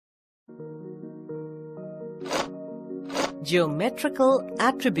Geometrical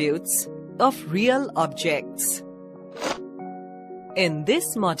attributes of real objects. In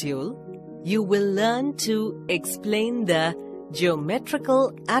this module, you will learn to explain the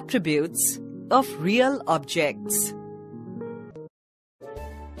geometrical attributes of real objects.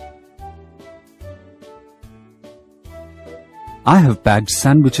 I have packed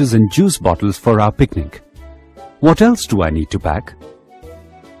sandwiches and juice bottles for our picnic. What else do I need to pack?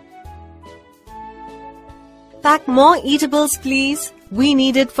 Pack more eatables, please. We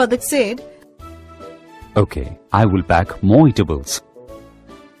need it for the Sid. Okay, I will pack more eatables.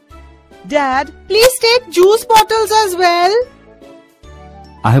 Dad, please take juice bottles as well.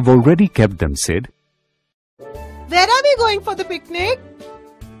 I have already kept them, Sid. Where are we going for the picnic?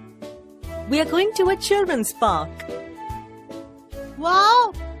 We are going to a children's park.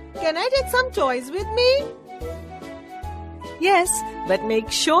 Wow! Can I take some toys with me? Yes, but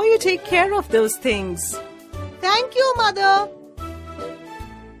make sure you take care of those things. Thank you, Mother.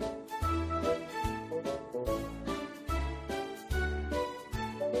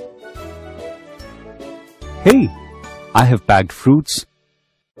 Hey, I have packed fruits,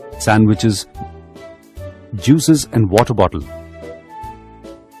 sandwiches, juices and water bottle.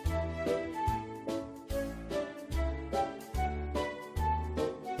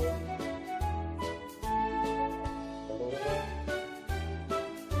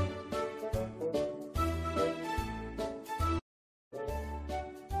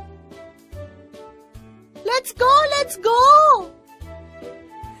 Let's go, let's go!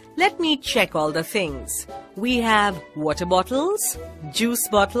 Let me check all the things. We have water bottles, juice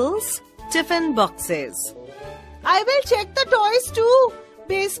bottles, tiffin boxes. I will check the toys too.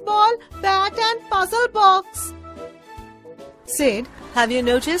 Baseball, bat and puzzle box. Sid, have you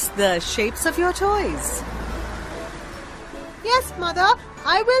noticed the shapes of your toys? Yes, Mother,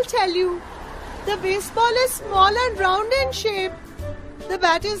 I will tell you. The baseball is small and round in shape. The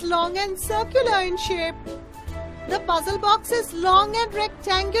bat is long and circular in shape. The puzzle box is long and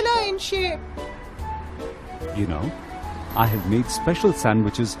rectangular in shape. You know, I have made special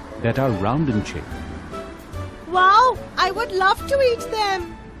sandwiches that are round in shape. Wow, I would love to eat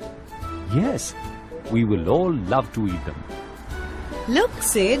them. Yes, we will all love to eat them. Look,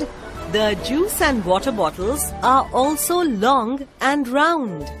 Sid, the juice and water bottles are also long and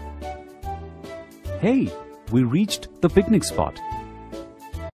round. Hey, we reached the picnic spot.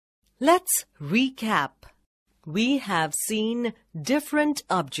 Let's recap. We have seen different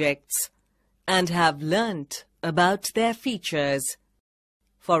objects and have learnt about their features.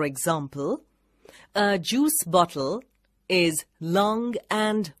 For example, a juice bottle is long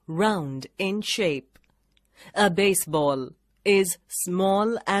and round in shape. A baseball is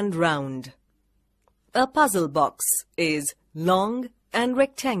small and round. A puzzle box is long and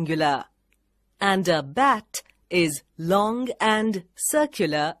rectangular. And a bat is long and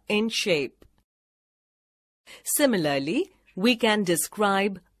circular in shape. Similarly, we can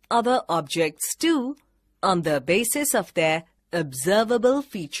describe other objects too on the basis of their observable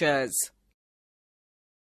features.